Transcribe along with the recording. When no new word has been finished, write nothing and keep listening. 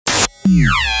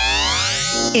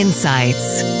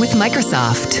Insights with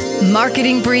Microsoft.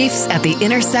 Marketing briefs at the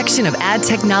intersection of ad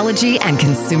technology and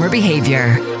consumer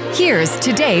behavior. Here's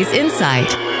today's insight.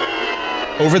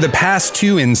 Over the past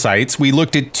two insights, we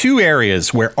looked at two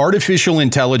areas where artificial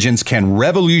intelligence can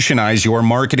revolutionize your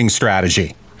marketing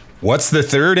strategy. What's the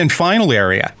third and final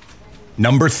area?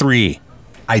 Number 3,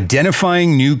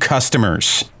 identifying new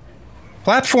customers.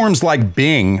 Platforms like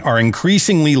Bing are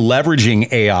increasingly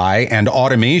leveraging AI and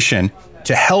automation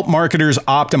to help marketers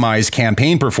optimize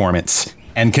campaign performance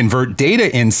and convert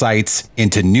data insights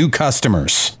into new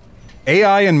customers.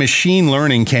 AI and machine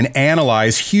learning can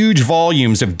analyze huge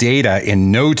volumes of data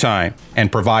in no time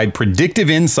and provide predictive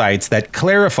insights that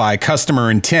clarify customer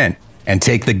intent and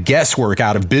take the guesswork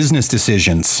out of business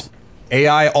decisions.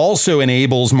 AI also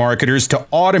enables marketers to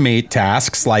automate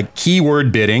tasks like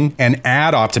keyword bidding and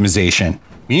ad optimization.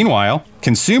 Meanwhile,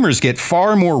 consumers get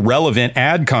far more relevant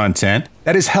ad content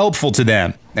that is helpful to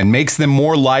them and makes them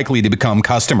more likely to become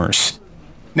customers.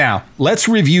 Now, let's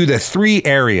review the 3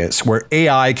 areas where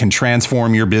AI can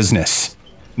transform your business.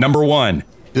 Number 1,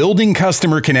 building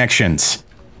customer connections.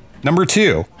 Number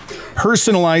 2,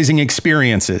 personalizing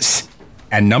experiences.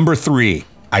 And number 3,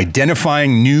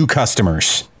 identifying new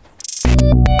customers.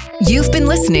 You've been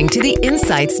listening to the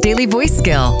Insights Daily Voice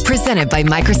Skill, presented by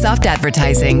Microsoft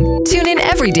Advertising. Tune in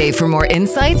every day for more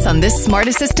insights on this smart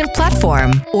assistant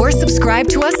platform, or subscribe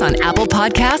to us on Apple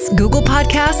Podcasts, Google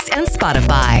Podcasts, and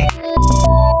Spotify.